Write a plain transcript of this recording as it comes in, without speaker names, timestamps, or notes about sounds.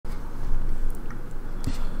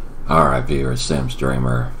Alright viewers, Sims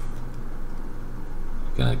Dreamer.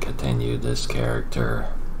 Gonna continue this character,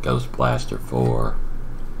 GhostBlaster IV.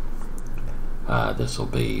 This will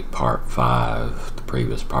be part 5. The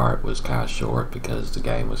previous part was kind of short because the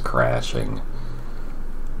game was crashing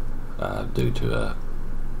due to a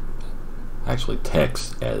actually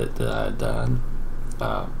text edit that I had done.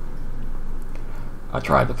 I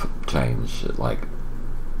tried to change like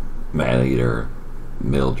Maneater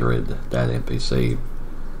Mildred, that NPC,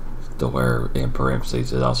 to where in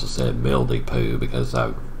parentheses it also said Mildy Poo because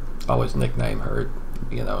I always nickname her,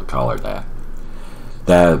 call her that.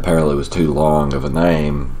 That apparently was too long of a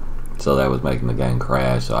name, so that was making the game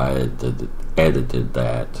crash, so I edited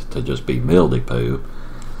that to just be Mildy Poo,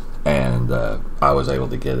 and I was able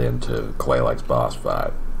to get into Quaylak's boss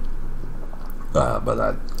fight.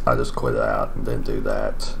 But I just quit it out and didn't do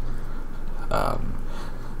that.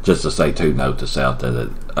 Just to say too, note to self that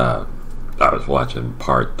I was watching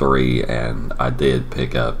part 3 and I did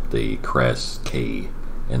pick up the crest key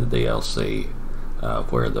in the DLC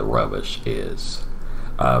where the rubbish is.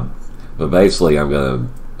 But basically, I'm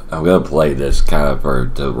gonna play this kind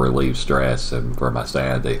of to relieve stress and for my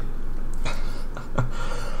sanity.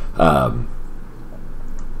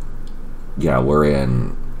 Yeah, we're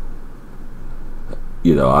in.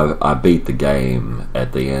 I beat the game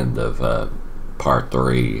at the end of part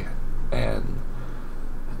 3, and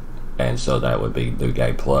so that would be New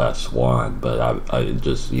Game Plus 1, but I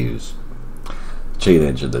just used Cheat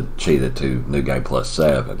Engine to cheat it to New Game Plus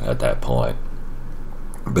 7 at that point,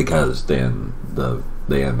 because then the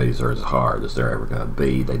enemies are as hard as they're ever going to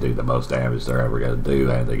be. They do the most damage they're ever going to do,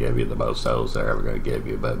 and they give you the most souls they're ever going to give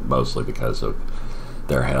you, but mostly because of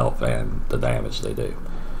their health and the damage they do.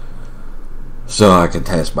 So I can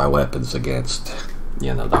test my weapons against,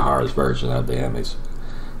 the hardest version of the enemies.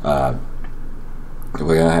 We're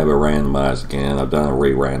going to have it randomized again. I've done a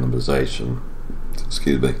re-randomization.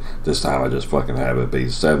 Excuse me. This time I just fucking have it be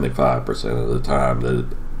 75% of the time that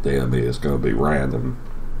the enemy is going to be random.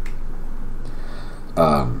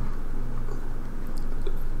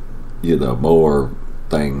 More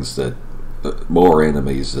things more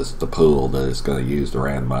enemies is the pool that it's going to use to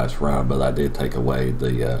randomize from, but I did take away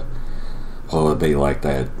the, what would be like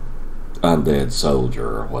that undead soldier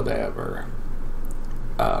or whatever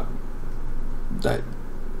that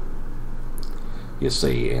you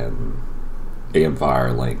see in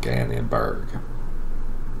Firelink and in Berg.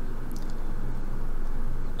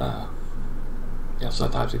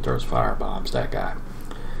 Sometimes he throws fire bombs, that guy.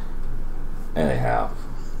 Anyhow,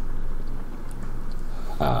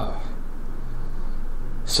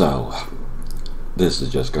 so this is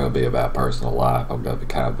just going to be about personal life. I'm going to be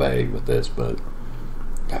kind of vague with this, but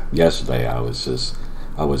yesterday I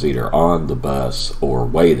was either on the bus or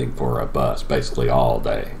waiting for a bus basically all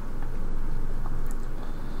day,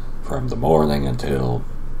 from the morning until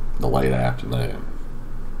the late afternoon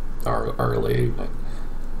or early evening.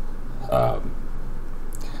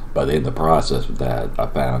 But in the process of that, I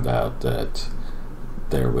found out that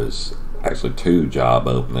there was actually 2 job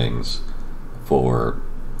openings for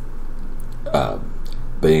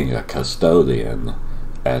being a custodian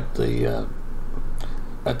at the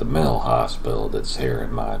mental hospital that's here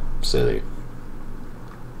in my city.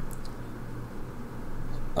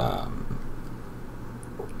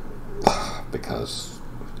 Because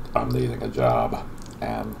I'm needing a job,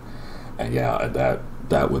 and yeah,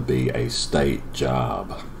 that would be a state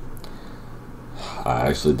job. I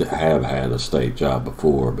actually have had a state job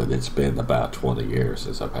before, but it's been about 20 years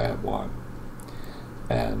since I've had one.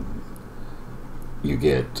 And you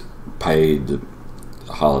get paid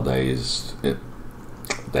holidays.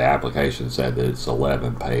 The application said that it's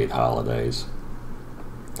 11 paid holidays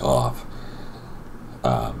off.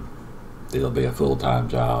 It'll be a full-time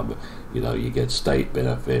job. You get state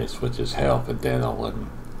benefits, which is health and dental and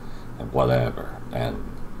whatever. And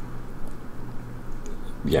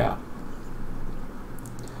yeah.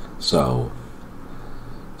 So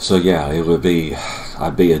yeah,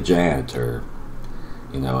 I'd be a janitor,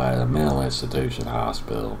 at a mental institution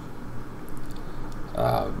hospital.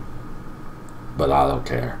 But I don't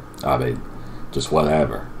care. I mean, just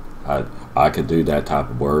whatever. I could do that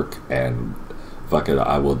type of work, and fuck it,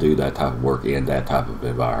 I will do that type of work in that type of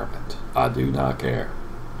environment. I do not care,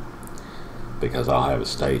 because I'll have a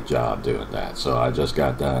state job doing that. So I just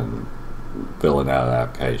got done filling out an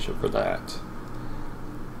application for that.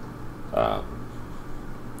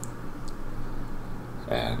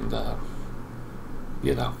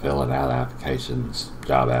 Filling out applications,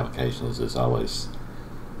 job applications, is always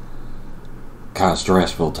kind of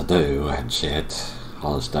stressful to do and shit.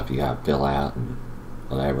 All the stuff you gotta fill out and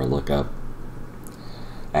whatever, look up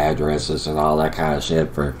addresses and all that kind of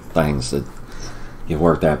shit for things that you've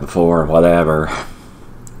worked at before and whatever.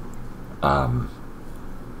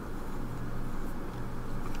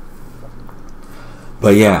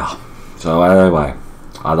 But yeah, so anyway,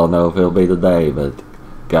 I don't know if it'll be today, but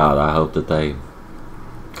God, I hope that they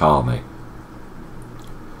call me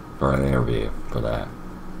for an interview for that.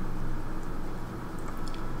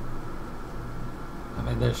 I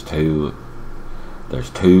mean, there's two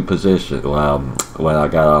positions. Well, when I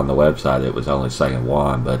got on the website, it was only saying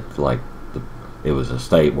one, but like it was a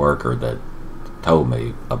state worker that told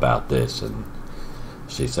me about this, and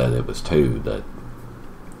she said it was two that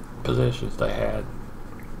positions they had.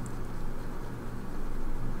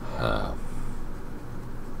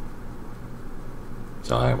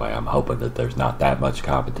 So anyway, I'm hoping that there's not that much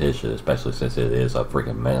competition, especially since it is a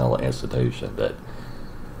freaking mental institution, that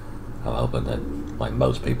I'm hoping that like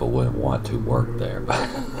most people wouldn't want to work there.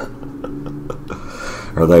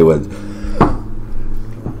 Or they would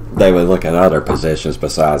look at other positions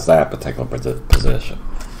besides that particular position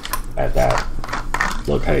at that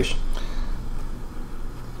location.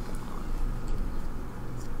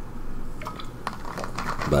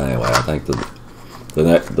 But anyway, I think the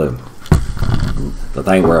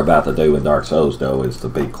thing we're about to do in Dark Souls, though, is to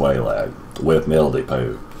beat Quelaag with Mildy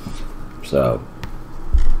Poo. So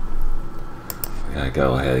I gotta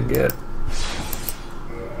go ahead and get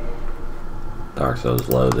Dark Souls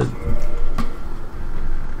loaded.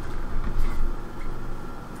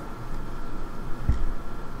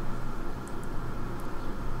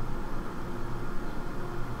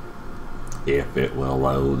 If it will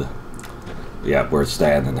load. Yeah, we're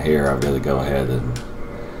standing here. I'm going to go ahead and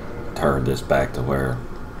turn this back to where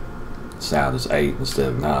sound is 8 instead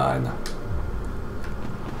of 9.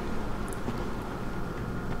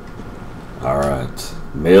 Alright,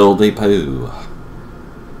 Mildy Poo.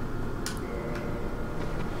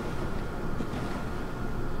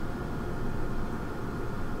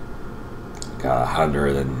 Got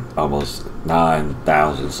 100 and almost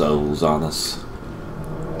 9,000 souls on us.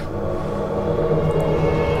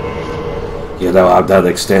 You know, I've done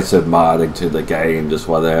extensive modding to the game, just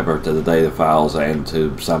whatever, to the data files and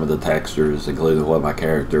to some of the textures, including what my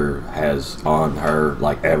character has on her,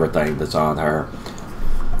 like everything that's on her.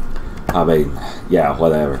 I mean, yeah,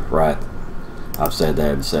 whatever, right? I've said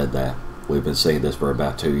that and said that. We've been seeing this for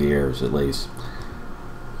about 2 years at least.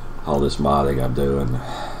 All this modding I'm doing.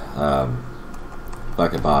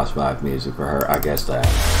 Fucking boss fight music for her, I guess that.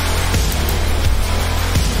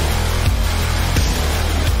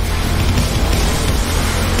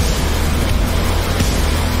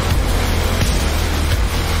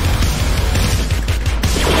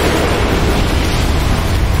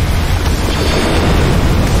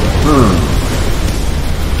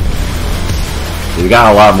 You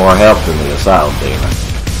got a lot more help than the Asylum Demon.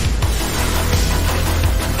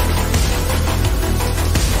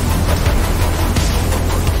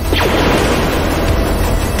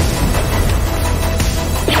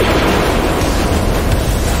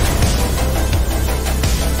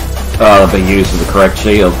 I've been using the correct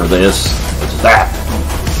shield for this. What's that?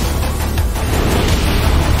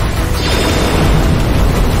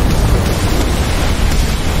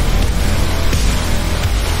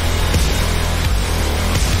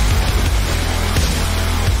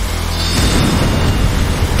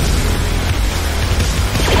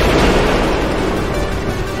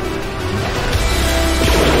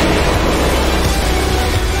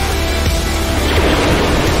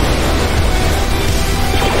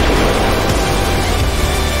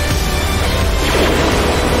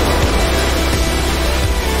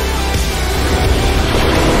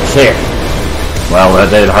 Shit. Well, that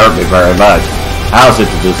didn't hurt me very much. How's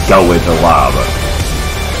it to just go into lava?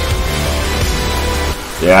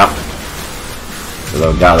 Yeah.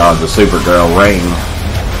 So I got on the Supergirl ring.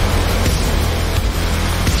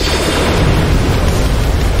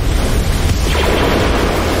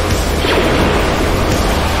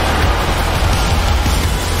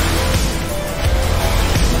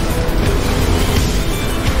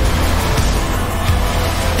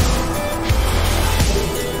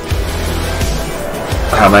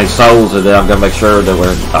 How many souls are there? I'm gonna make sure that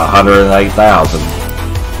we're 108,000.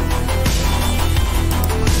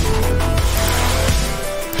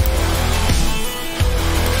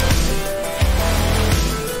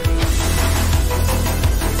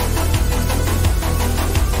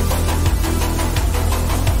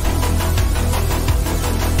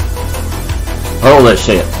 Holy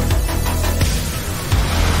shit.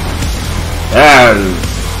 And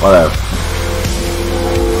whatever.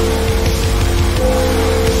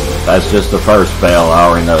 That's just the first spell, I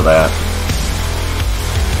already know that.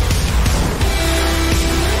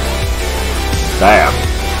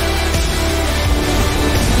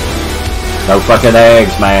 No fucking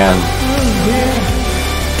eggs, man.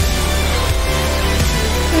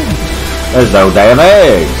 There's no damn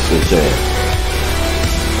eggs and shit.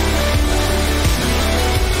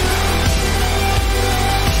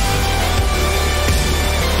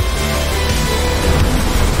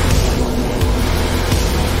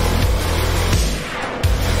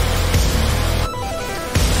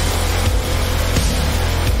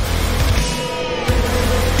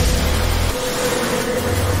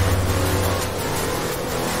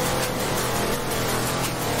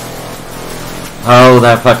 Oh,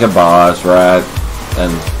 that fucking boss, right?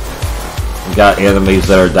 And you got enemies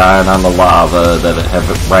that are dying on the lava that have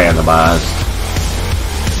randomized.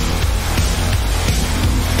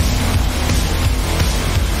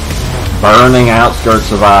 Burning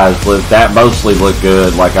Outskirts of Eyes, that mostly looked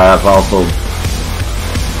good. Like, I've also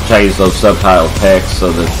changed those subtitle texts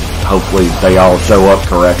so that hopefully they all show up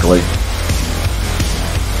correctly.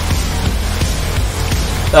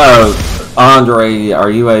 Oh, Andre, are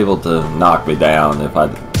you able to knock me down if I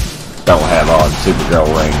don't have on Supergirl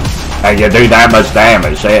ring? And you do that much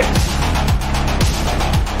damage, shit.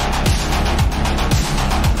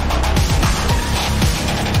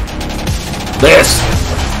 This!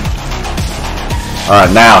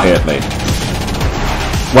 Alright, now hit me.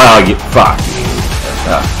 Well, you... fuck you.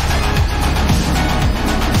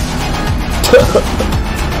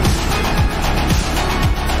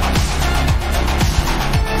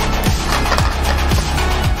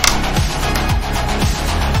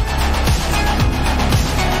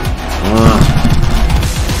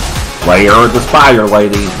 Layer of the spider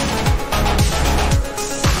lady.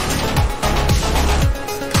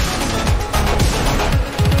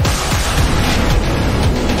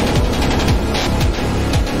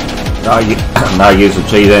 I'm not using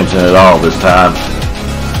cheat engine at all this time.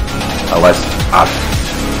 Unless I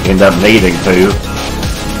end up needing to.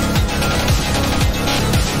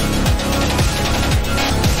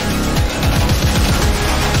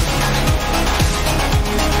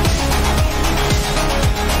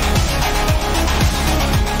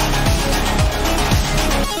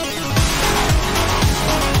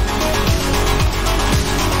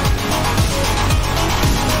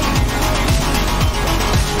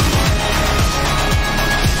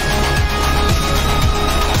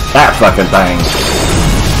 That fucking thing.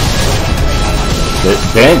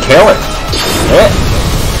 Didn't kill it. Shit.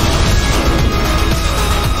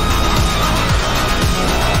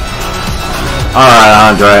 Alright,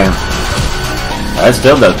 Andre. That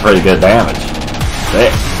still does pretty good damage.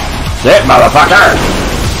 Shit. Shit, motherfucker!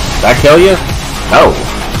 Did that kill you? No.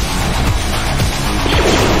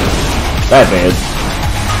 That did.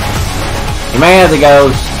 Command the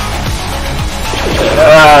ghost.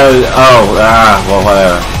 Well,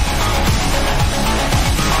 whatever.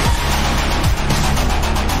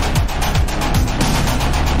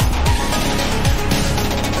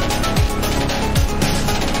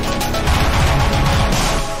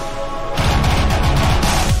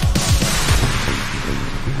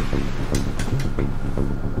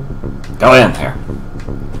 Go in there.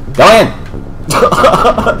 Go in!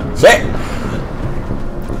 Shit!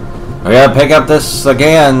 We gotta pick up this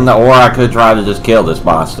again, or I could try to just kill this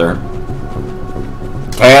monster.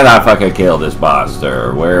 Can I fucking kill this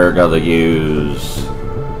monster? We're gonna use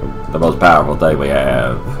the most powerful thing we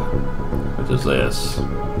have, which is this.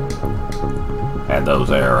 And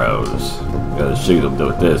those arrows. Gotta shoot them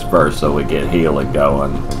with this first so we get healing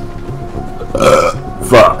going.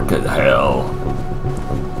 Fucking hell.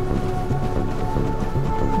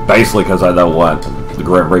 Basically because I don't want the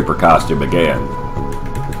Grim Reaper costume again.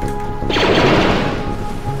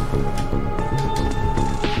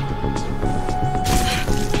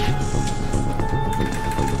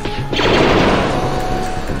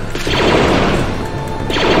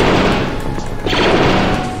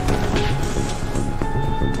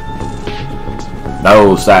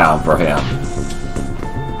 No sound for him.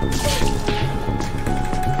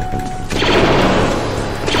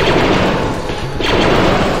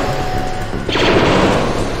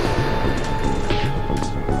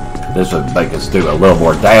 This would make us do a little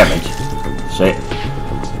more damage. Shit.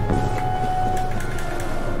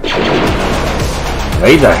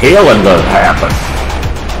 Need a healing to happen.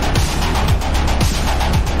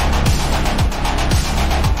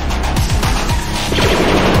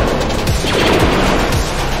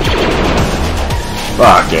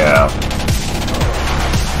 Fuck yeah.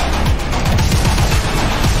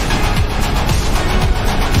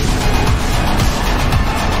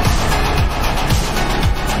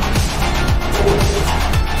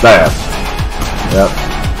 There. Yep.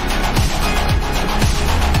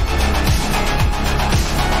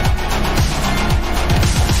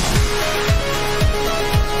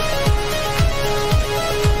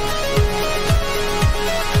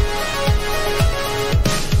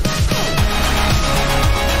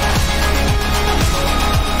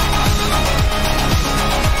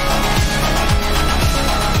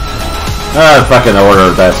 I fucking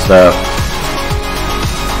ordered that stuff.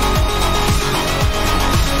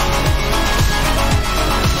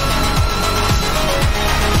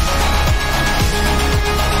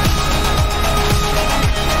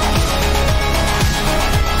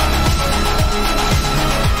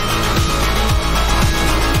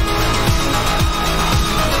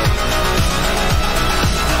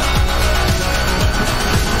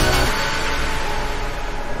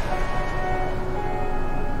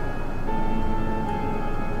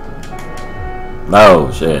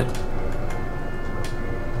 Oh shit.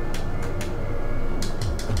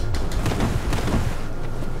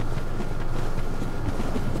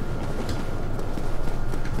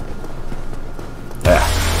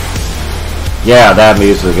 Yeah, that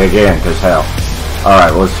music again, cause hell.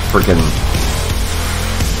 Alright, let's freaking...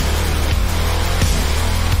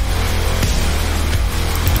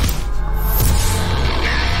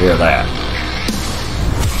 hear that.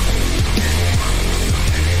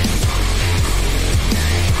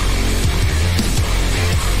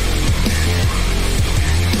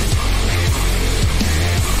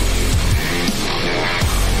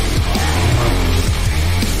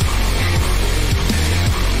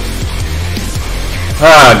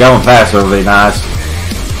 Ah, going faster would be nice.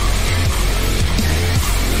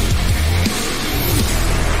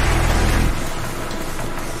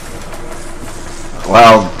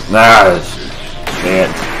 Well, nah, shit.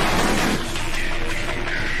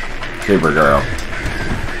 Supergirl.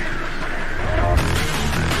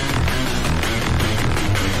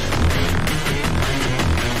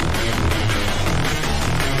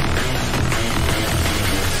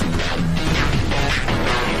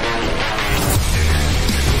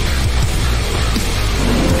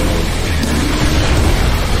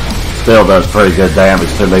 Still does pretty good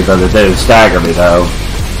damage to me, but it did stagger me though.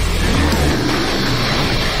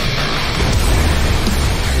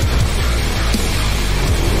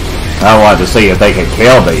 I wanted to see if they could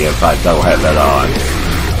kill me if I don't have that on.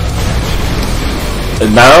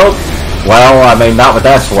 No? Well, I mean, not with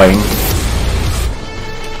that swing.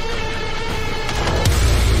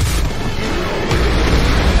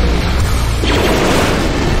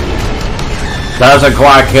 Doesn't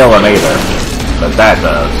quite kill him either, but that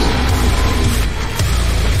does.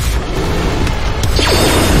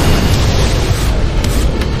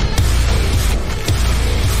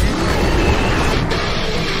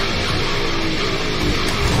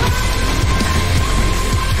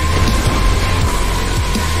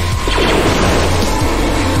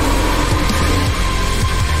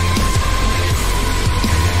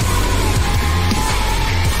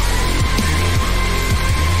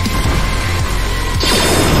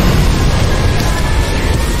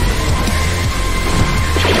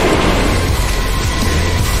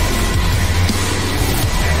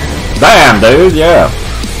 Damn, dude, yeah.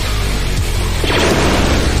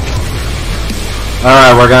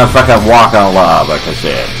 Alright, we're gonna fucking walk on lava, cause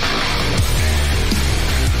shit.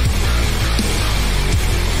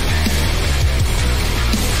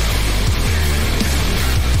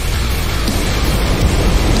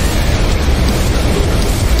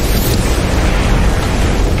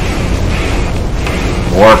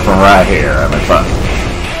 More from right here, I mean, fuck.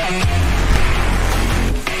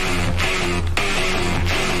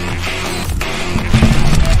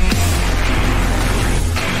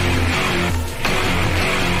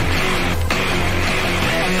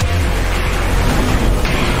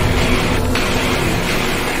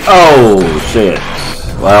 Oh, shit.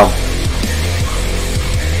 Well.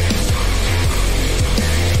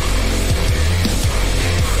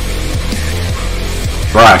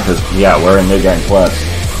 Right, because, yeah, we're in New Game Plus.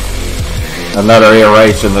 Another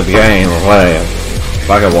iteration of the game. Wow.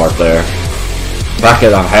 Fucking warp there. Fuck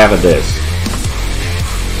it, I'm having this.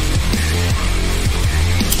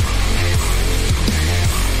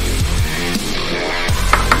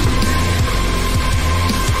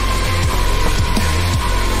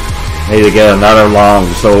 Need to get another long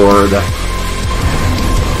sword.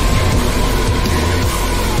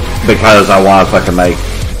 Because I want to fucking make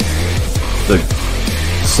the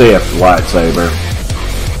Sith lightsaber.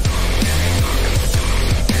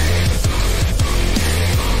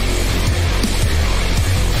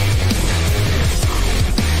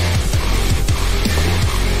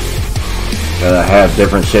 Gotta have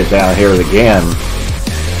different shit down here again.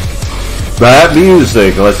 That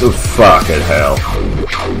music, let's fucking hell.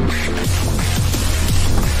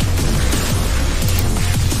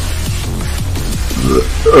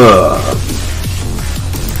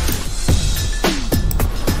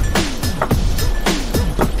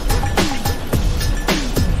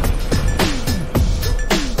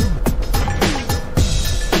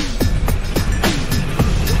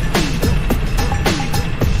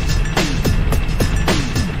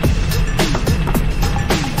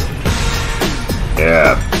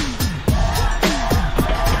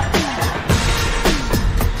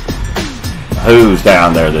 Who's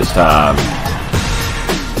down there this time?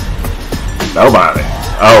 Nobody.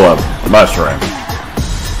 Oh, a mushroom.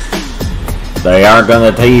 They aren't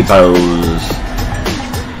gonna T-pose.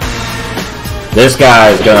 This guy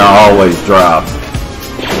is gonna always drop.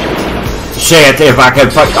 Shit, if I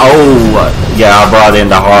could fuck. Oh, yeah, I brought in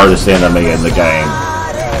the hardest enemy in the game.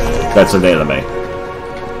 That's an enemy.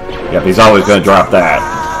 Yep, he's always gonna drop that.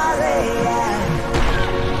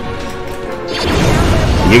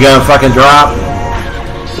 You gonna fucking drop?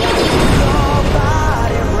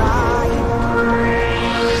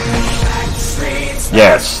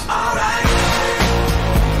 Yes.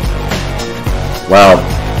 Well.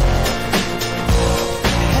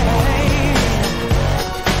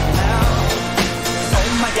 Oh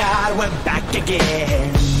my God, we're back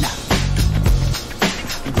again.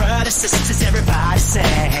 Brothers, sisters, everybody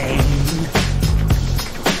sing.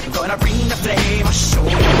 Gonna bring the flame, I'll show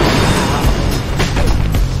you.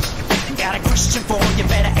 Got a question for you,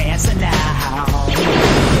 better answer now.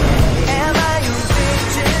 Am I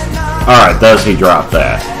original? Alright, does he drop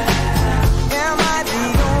that? Am I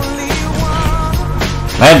the only one?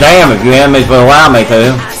 Man, damn, if you enemies will allow me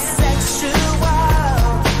to. Sexual.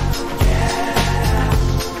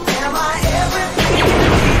 Am I everything you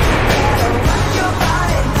need? Better rock your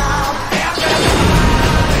body now.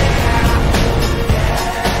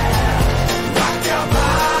 Rock your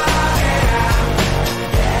body.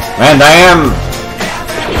 Man, damn.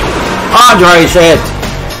 Andre shit.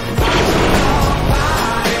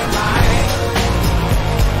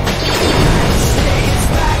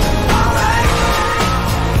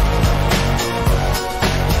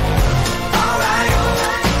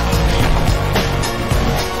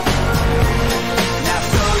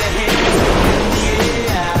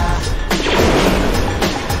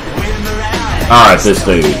 Alright, this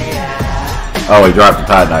dude. Oh, he dropped the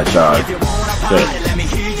Titanite shard. Shit.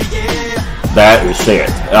 That is shit.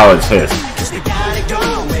 Oh, it's his.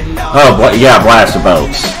 Oh, yeah, blaster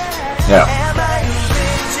bolts. Yeah.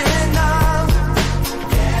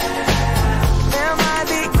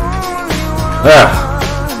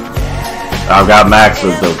 I've got max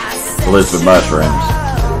of the Elizabeth mushrooms.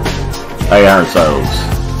 800 souls.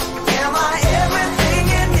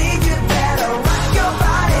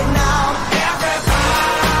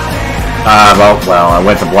 Well, I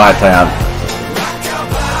went to Blacktown.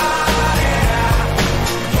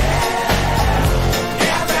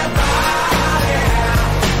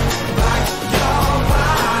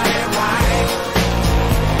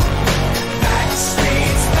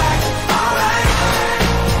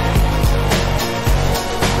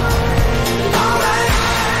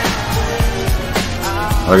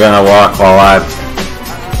 We're gonna walk while I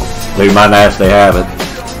do my nasty habit.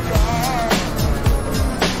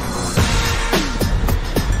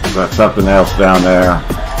 Got something else down there.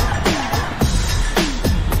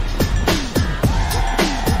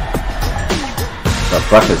 The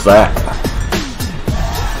fuck is that?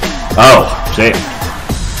 Oh, shit.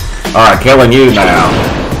 Alright, killing you now.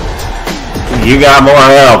 You got more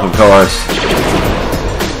help, of course.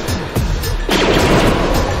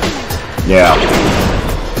 Yeah.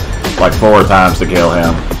 Like 4 times to kill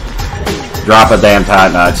him. Drop a damn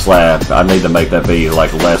Titanite slab. I need to make that be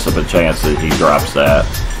like less of a chance that he drops that.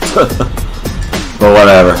 But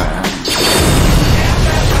whatever.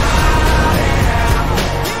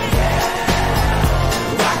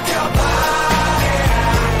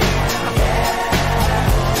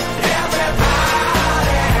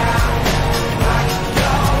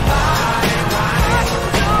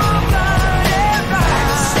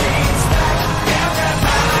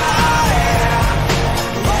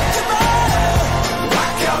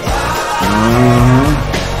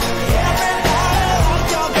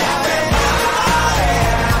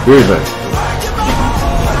 Music.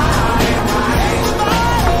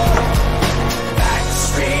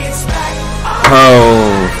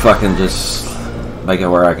 Oh, fucking just make it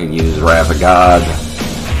where I can use Wrath of God.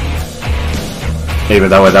 Even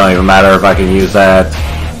though it don't even matter if I can use that.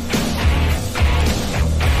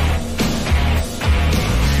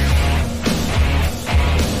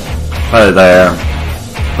 Put it there.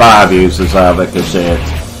 5 uses of it, cause shit.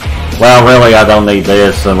 Well, really, I don't need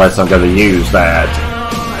this unless I'm gonna use that.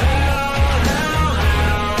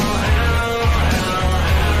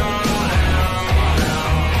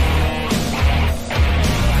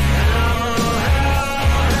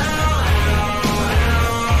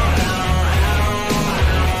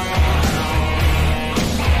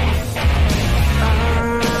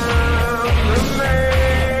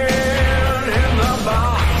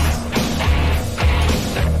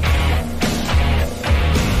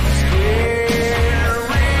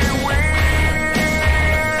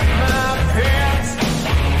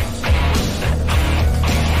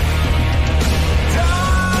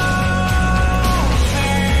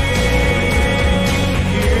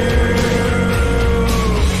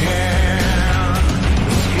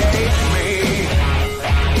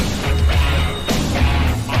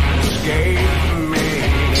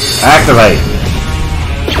 Activate.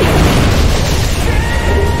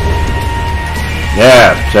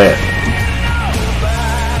 Yeah, shit.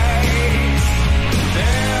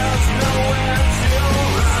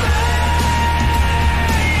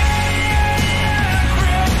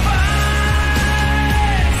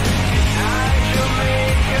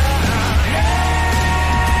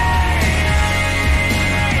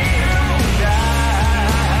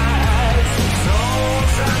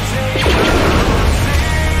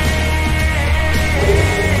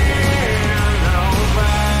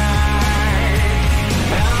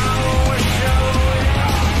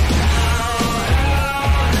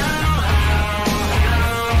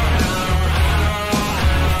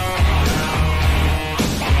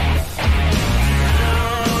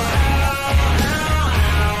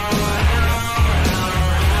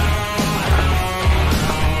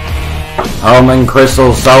 Holman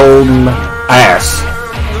Crystal Soul ass.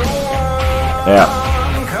 Yeah.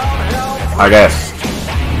 I guess.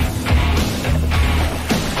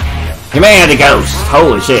 Humanity Ghost.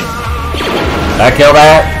 Holy shit. Did I kill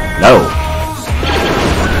that? No.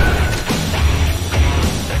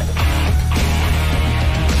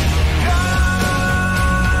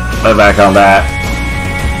 Put back on that.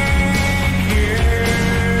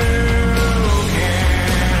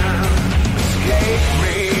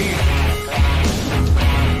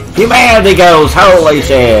 Humanity Ghost, holy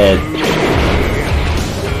shit.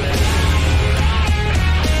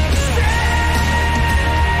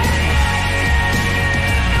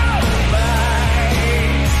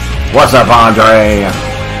 What's up, Andre?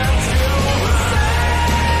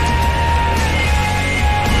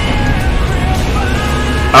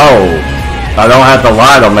 Oh, I don't have to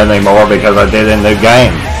light them anymore because I did in the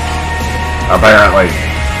game. Apparently.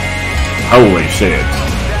 Holy shit.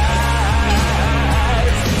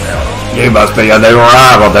 You must be a new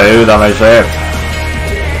arrival, dude, on the ship.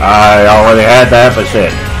 I already had that, but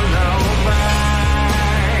shit.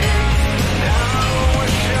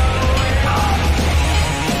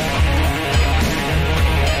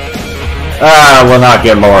 We'll not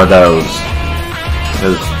get more of those.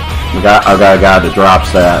 Because I got a guy that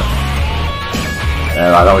drops that.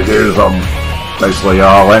 And I don't use them basically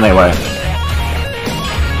all anyway.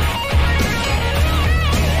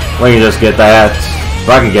 We can just get that. If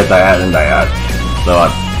I can get that and that, so I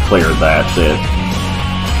cleared that shit.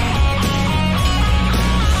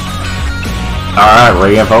 Alright,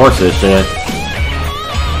 reinforce this shit.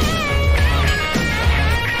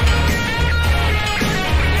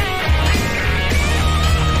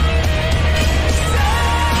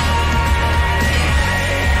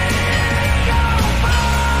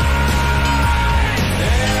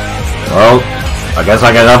 Well, I guess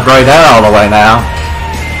I can upgrade that all the way now.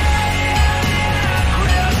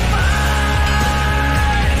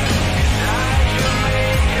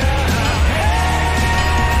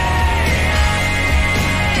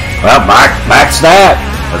 Well, back's that.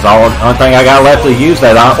 That's all. Only thing I got left to use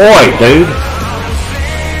that on. Oi, dude.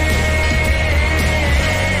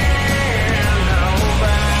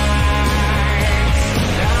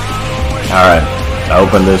 All right,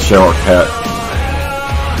 open this shortcut.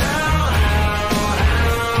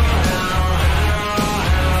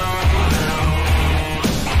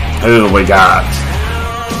 Who do we got?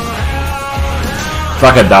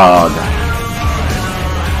 Fuck a dog.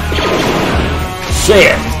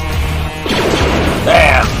 Shit.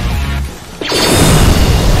 Damn.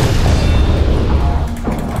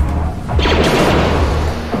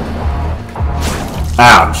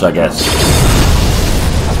 Ouch, I guess.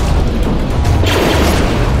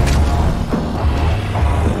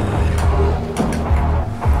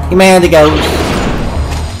 Humanity Ghost.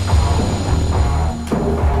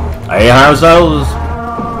 Hey, how's those?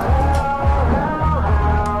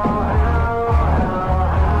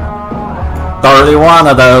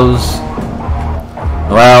 $31 of those.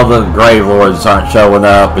 Well, the Grave Lords aren't showing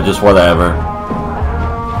up, but just whatever.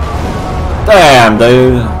 Damn,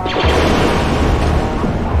 dude.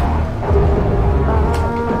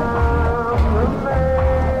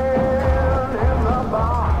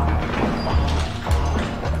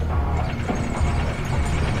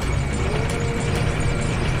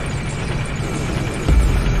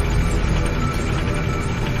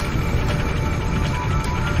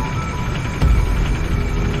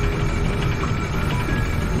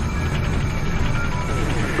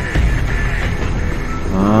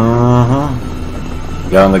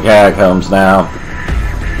 Go in the catacombs now.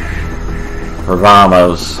 For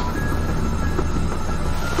Vamos.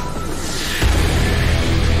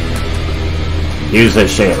 Use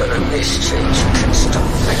this shit. If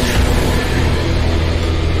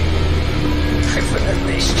with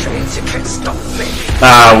this change you can stop me.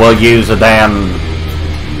 We'll use a damn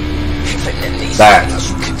that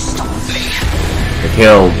to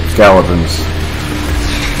kill skeletons.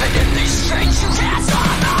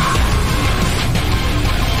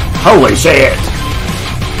 Holy shit!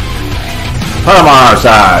 Put him on our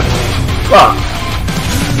side. Fuck.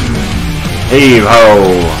 Heave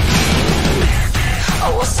ho.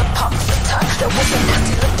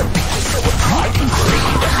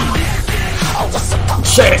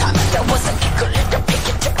 Shit.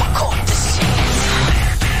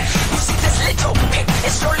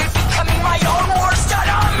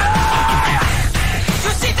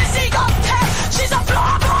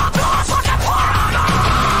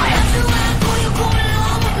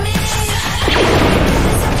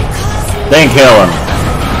 Then kill him.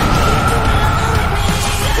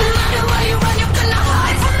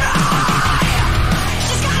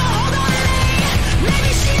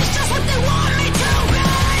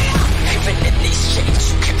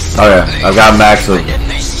 Oh yeah, I've got max of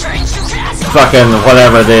fucking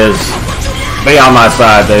whatever it is. Be on my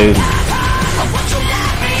side, dude.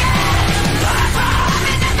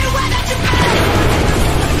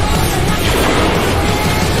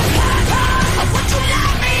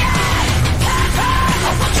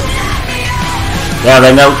 Yeah,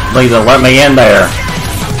 they know need to let me in there.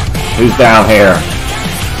 Who's down here?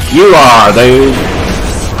 You are, dude.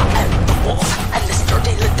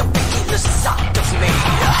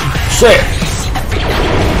 Shit.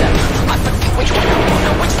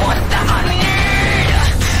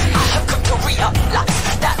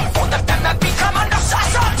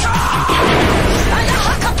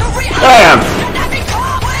 Damn.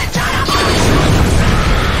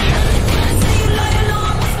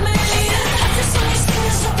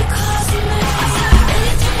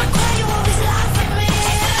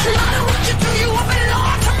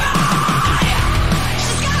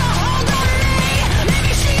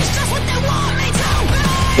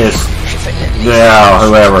 Yeah,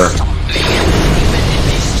 whoever.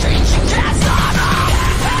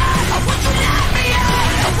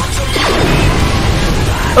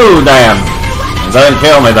 Oh, damn. It doesn't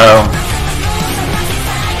kill me, though.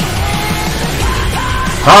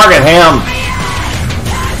 Target him.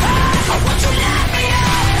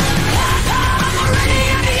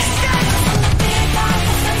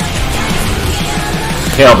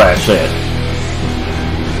 Kill that shit.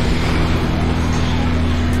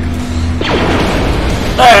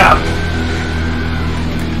 Damn.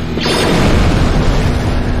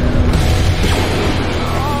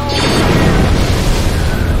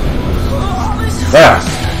 There.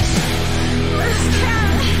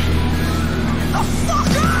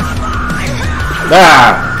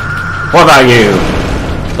 There. What about you?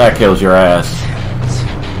 That kills your ass.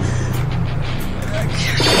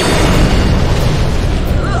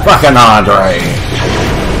 Fucking Andre.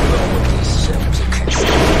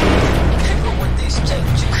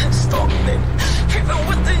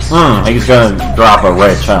 He's gonna drop a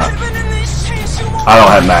red chunk. I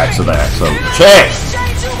don't have max of that, so check!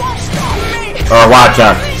 Or white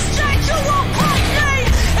chunk.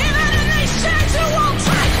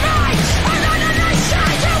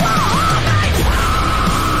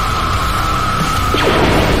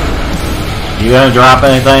 You gonna drop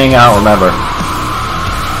anything? I don't remember.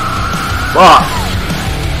 Fuck!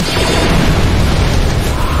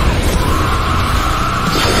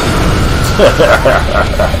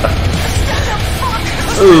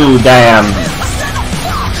 Ooh, damn.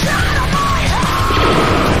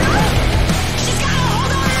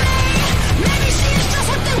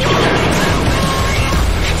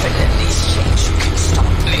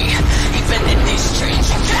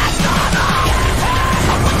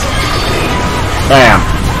 Damn.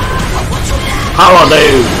 Hollow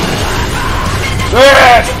dude.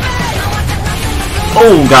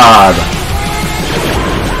 Oh, God.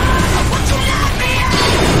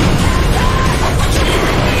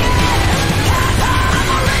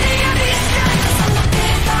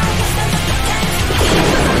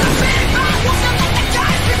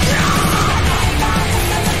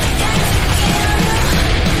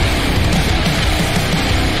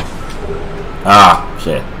 Ah,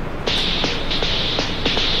 shit.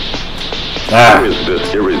 Ah. Who is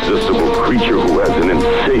this irresistible creature who has an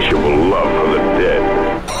insatiable love for the dead?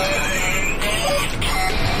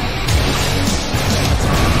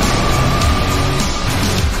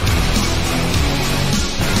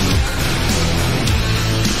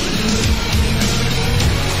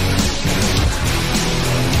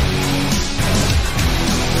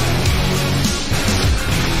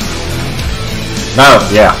 No,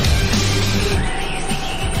 yeah.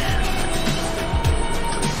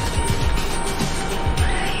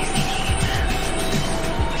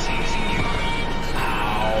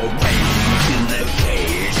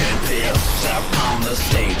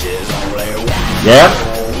 Yep.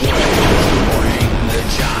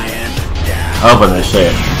 Open this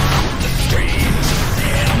shit.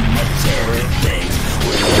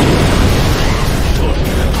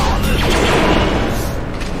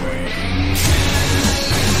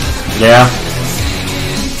 Yeah.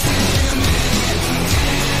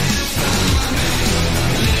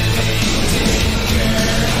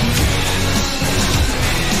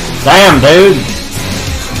 Damn, dude.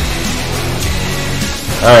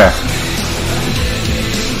 Okay.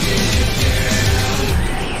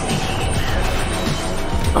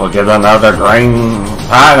 We'll get another green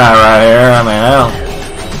pie nut right here. I mean, hell.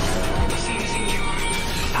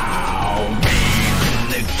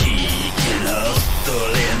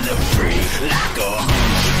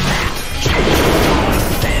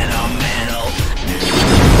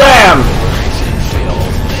 Damn!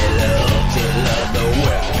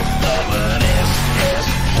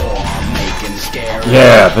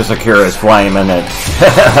 Yeah, there's a curious flame in it.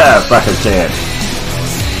 Fucking shit.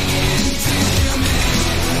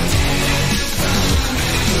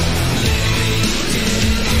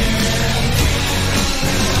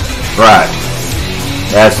 Right.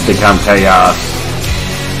 That's become chaos.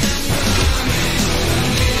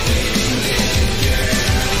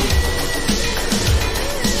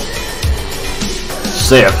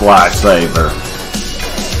 Sith lightsaber.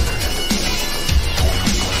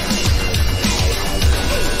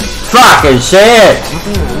 Fucking shit!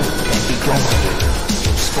 Can't be granted.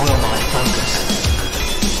 You'll spoil my focus.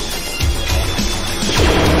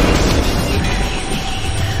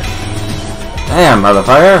 Damn,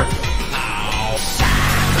 motherfucker.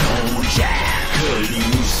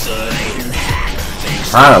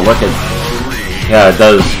 Trying to look at. Yeah, it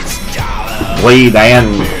does bleed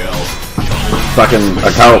and fucking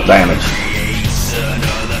occult damage.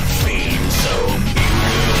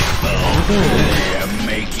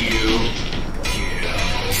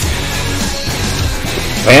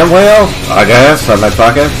 Pinwheel? I guess. I mean,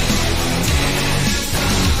 fuck it.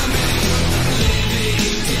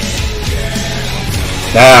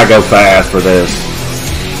 Nah, I go fast for this.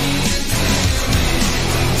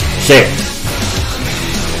 Shit.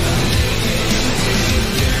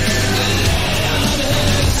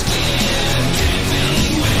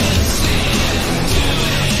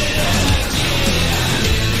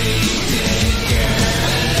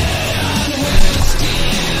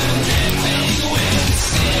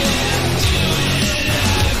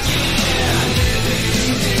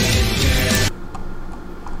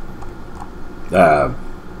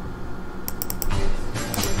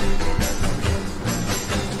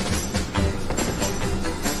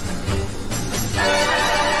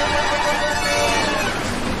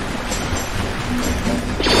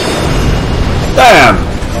 Damn!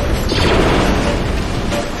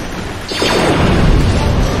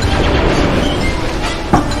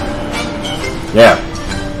 Yeah.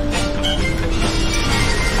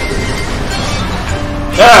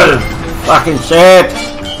 Oh, fucking shit!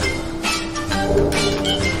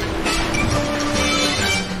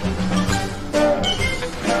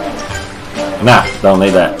 Nah, don't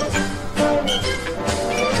need that.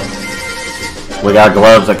 We got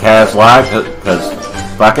gloves that cast light, cause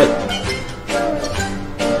fuck it.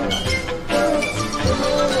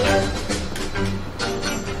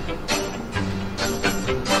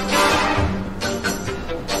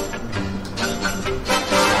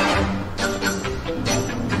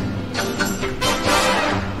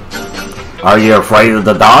 Are you afraid of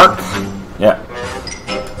the dark? Yeah.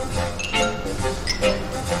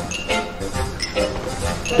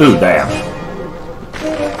 Ooh, damn.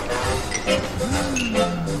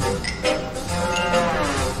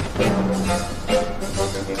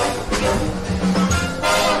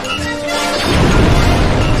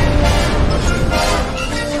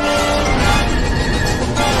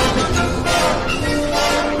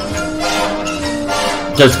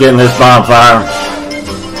 Just getting this bonfire.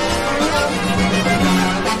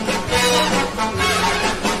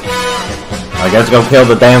 I guess go kill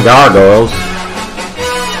the damn gargoyles.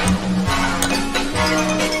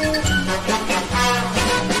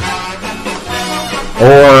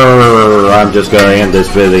 Or I'm just gonna end this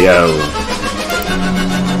video.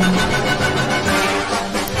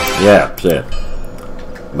 Yeah, shit.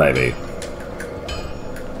 Maybe.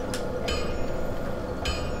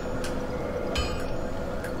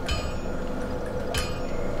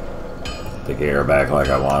 Take hair back like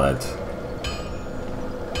I want it.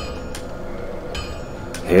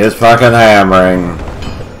 His fucking hammering.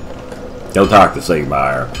 Go talk to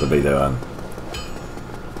Sigmire to be doing.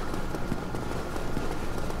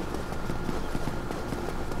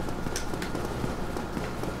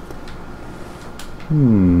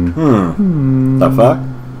 The fuck?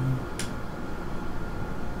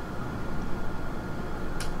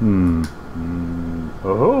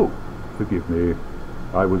 Oh, forgive me.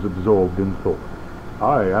 I was absorbed in thought.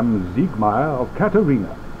 I am Siegmeyer of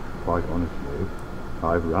Katerina. Quite honestly,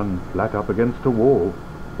 I've run flat up against a wall.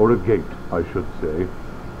 Or a gate, I should say.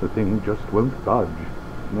 The thing just won't budge,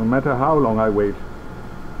 no matter how long I wait.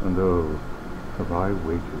 And oh, have I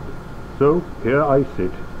waited. So here I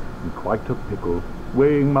sit, in quite a pickle,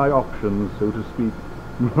 weighing my options, so to speak.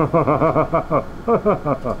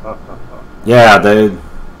 Yeah, dude.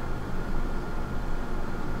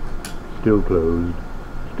 Still closed.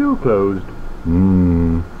 Still closed.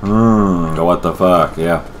 What the fuck?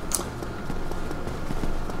 Yeah.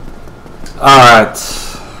 Alright.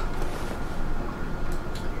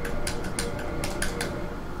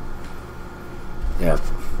 Yeah,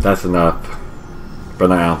 that's enough for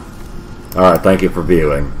now. Alright, thank you for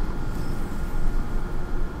viewing.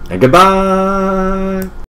 And goodbye!